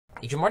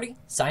Agent Marty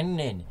signing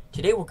in.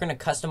 Today we're going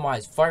to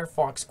customize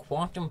Firefox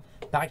Quantum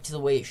back to the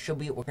way it should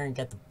be. We're going to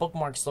get the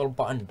bookmarks little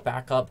button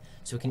back up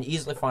so we can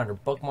easily find our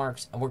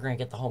bookmarks, and we're going to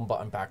get the home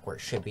button back where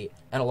it should be,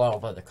 and a lot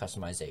of other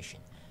customization.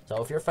 So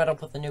if you're fed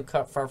up with the new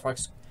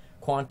Firefox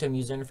Quantum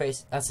user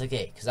interface, that's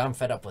okay, because I'm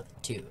fed up with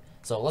it too.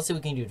 So let's see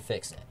what we can do to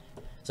fix it.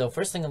 So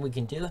first thing that we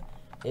can do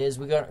is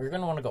you're going to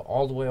want to go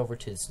all the way over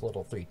to this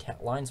little three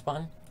lines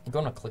button. You're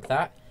going to click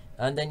that,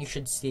 and then you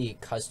should see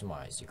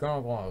customize. You're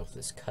going to go on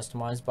this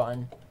customize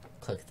button,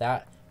 click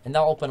that, and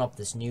that'll open up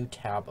this new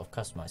tab of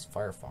customize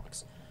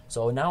Firefox.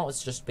 So now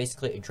it's just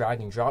basically a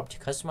drag and drop to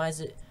customize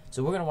it.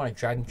 So we're going to want to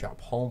drag and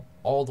drop home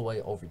all the way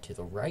over to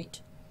the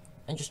right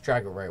and just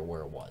drag it right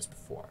where it was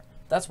before.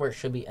 That's where it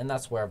should be, and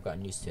that's where I've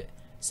gotten used to it.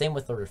 Same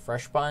with the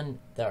refresh button.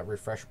 That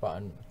refresh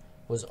button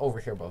was over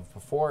here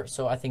before,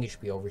 so I think it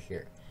should be over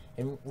here.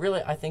 And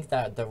really, I think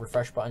that the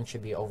refresh button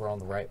should be over on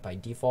the right by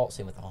default.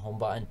 Same with the home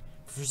button.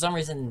 For some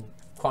reason,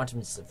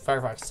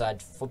 Firefox decided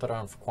to flip it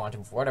on for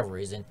Quantum for whatever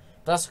reason,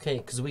 but that's okay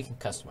because we can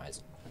customize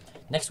it.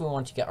 Next, we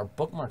want to get our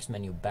bookmarks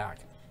menu back.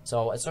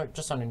 So it's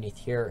just underneath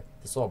here,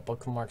 this little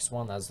bookmarks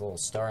one that has a little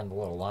star and the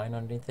little line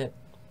underneath it.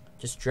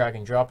 Just drag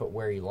and drop it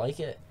where you like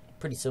it.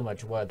 Pretty similar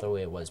to the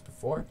way it was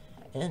before.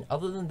 And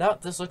other than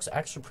that, this looks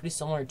actually pretty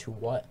similar to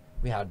what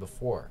we had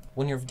before.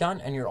 When you're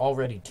done and you're all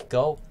ready to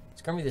go,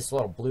 it's going to be this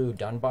little blue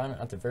done button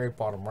at the very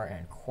bottom right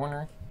hand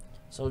corner.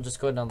 So just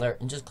go down there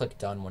and just click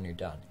done when you're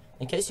done.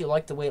 In case you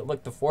like the way it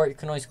looked before, you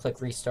can always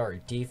click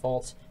restart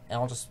defaults, and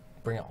I'll just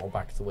bring it all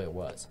back to the way it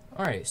was.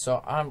 Alright,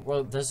 so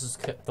well, this is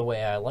the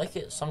way I like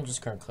it, so I'm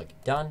just going to click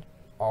done.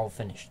 All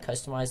finished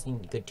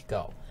customizing, good to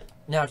go.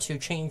 Now to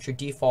change your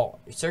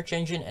default search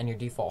engine and your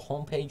default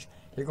homepage,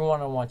 you're going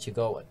to want to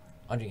go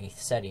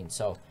underneath settings.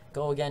 So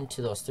go again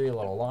to those three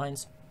little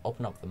lines,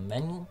 open up the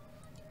menu,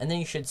 and then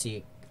you should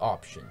see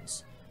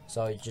options.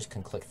 So you just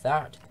can click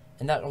that,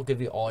 and that will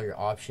give you all your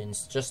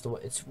options. Just the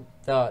way this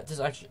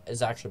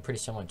is actually pretty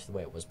similar to the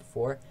way it was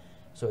before.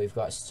 So we've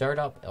got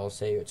startup. It'll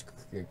say it's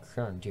your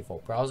current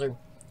default browser.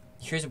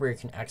 Here's where you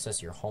can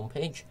access your home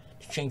page.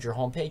 To change your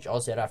home page,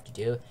 all you'd have to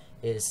do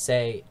is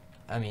say,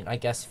 I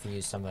guess if you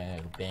use something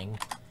like Bing,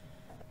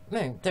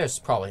 there's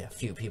probably a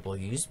few people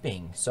who use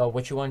Bing. So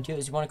what you want to do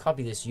is you want to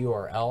copy this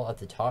URL at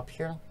the top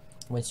here.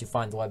 Once you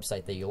find the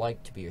website that you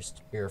like to be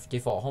your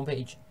default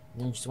homepage,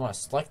 then you just want to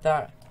select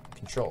that,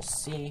 Control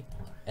C,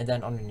 and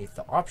then underneath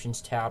the options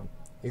tab,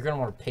 you're going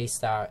to want to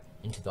paste that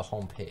into the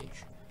home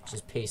page.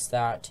 Just paste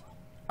that.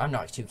 I'm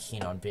not too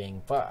keen on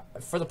Bing, but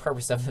for the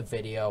purpose of the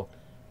video,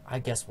 I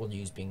guess we'll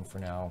use Bing for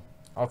now.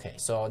 Okay,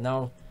 so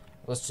now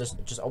let's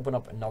just open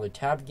up another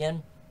tab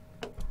again,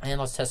 and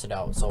let's test it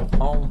out. So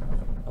home,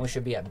 and we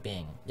should be at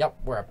Bing. Yep,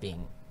 we're at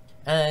Bing.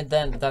 And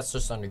then that's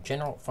just under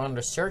general.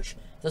 Under search,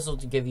 this will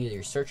give you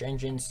your search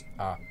engines.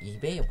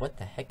 eBay, what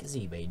the heck is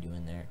eBay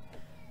doing there?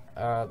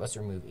 Let's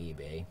remove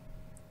eBay.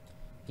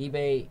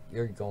 eBay,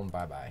 you're going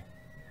bye-bye.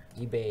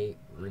 eBay,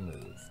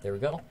 remove. There we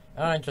go.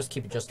 And just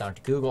keep it just down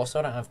to Google, so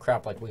I don't have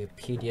crap like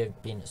Wikipedia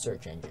being a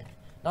search engine.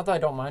 Not that I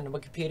don't mind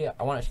Wikipedia,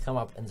 I want it to come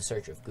up in the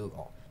search of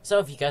Google. So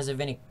if you guys have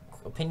any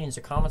opinions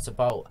or comments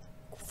about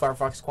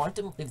Firefox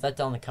Quantum, leave that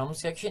down in the comment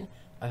section.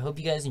 I hope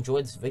you guys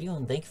enjoyed this video,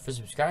 and thank you for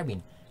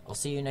subscribing. I'll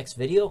see you next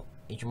video.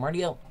 Agent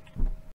Marty out.